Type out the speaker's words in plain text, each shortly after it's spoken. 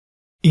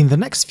In the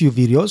next few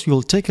videos, we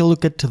will take a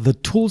look at the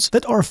tools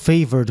that are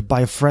favored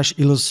by fresh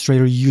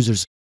Illustrator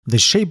users, the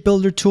Shape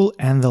Builder tool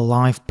and the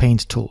Live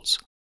Paint tools.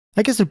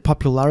 I guess their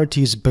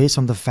popularity is based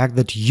on the fact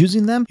that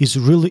using them is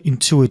really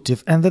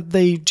intuitive and that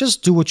they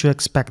just do what you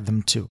expect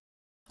them to.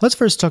 Let's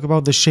first talk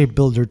about the Shape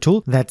Builder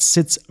tool that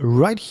sits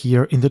right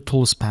here in the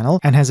Tools panel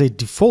and has a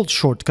default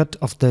shortcut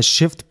of the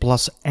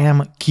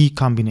Shift+M key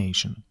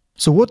combination.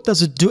 So what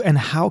does it do and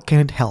how can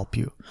it help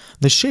you?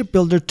 The Shape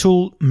Builder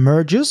tool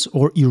merges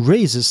or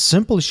erases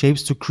simple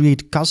shapes to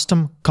create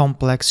custom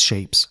complex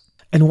shapes.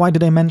 And why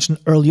did I mention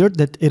earlier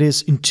that it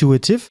is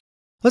intuitive?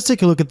 Let's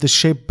take a look at the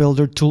Shape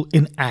Builder tool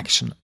in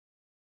action.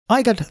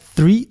 I got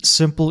three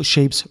simple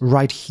shapes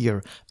right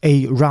here: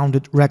 a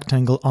rounded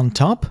rectangle on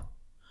top,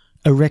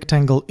 a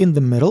rectangle in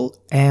the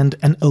middle, and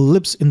an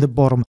ellipse in the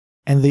bottom.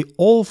 And they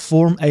all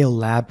form a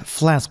lab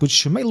flask,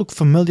 which may look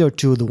familiar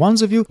to the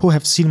ones of you who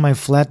have seen my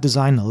flat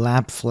design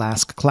lab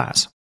flask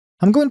class.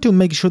 I'm going to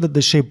make sure that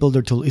the Shape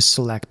Builder tool is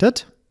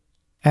selected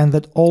and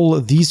that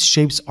all these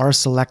shapes are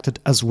selected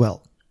as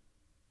well.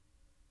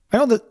 I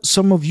know that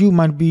some of you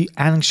might be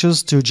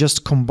anxious to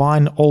just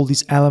combine all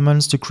these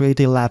elements to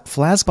create a lab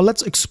flask, but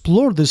let's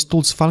explore this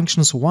tool's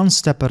functions one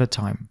step at a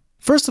time.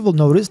 First of all,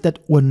 notice that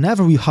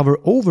whenever we hover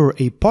over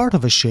a part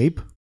of a shape,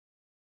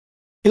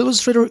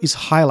 Illustrator is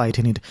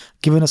highlighting it,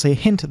 giving us a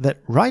hint that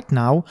right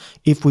now,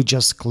 if we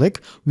just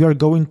click, we are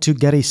going to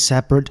get a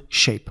separate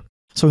shape.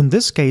 So in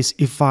this case,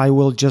 if I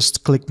will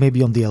just click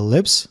maybe on the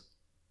ellipse,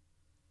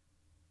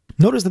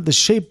 notice that the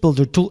Shape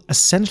Builder tool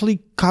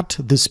essentially cut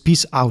this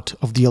piece out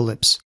of the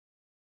ellipse.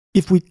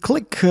 If we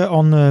click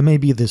on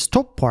maybe this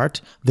top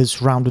part,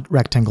 this rounded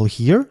rectangle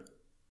here,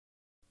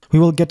 we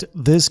will get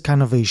this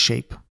kind of a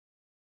shape.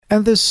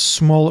 And this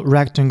small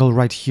rectangle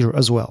right here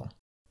as well.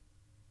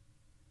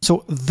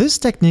 So this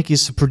technique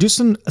is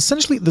producing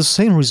essentially the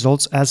same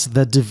results as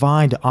the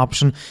divide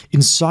option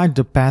inside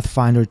the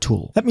Pathfinder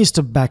tool. Let me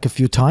step back a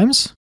few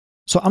times.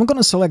 So I'm going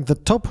to select the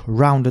top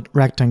rounded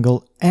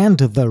rectangle and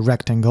the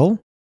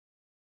rectangle,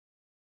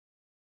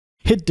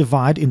 hit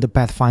divide in the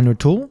Pathfinder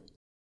tool,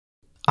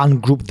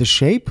 ungroup the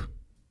shape,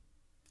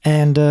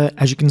 and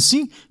as you can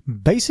see,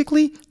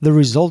 basically the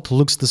result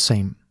looks the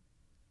same.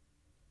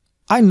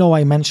 I know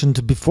I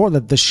mentioned before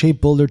that the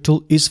Shape Builder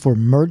tool is for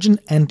merging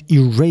and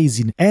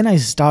erasing, and I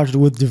started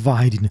with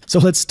dividing. So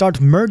let's start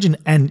merging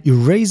and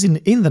erasing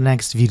in the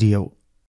next video.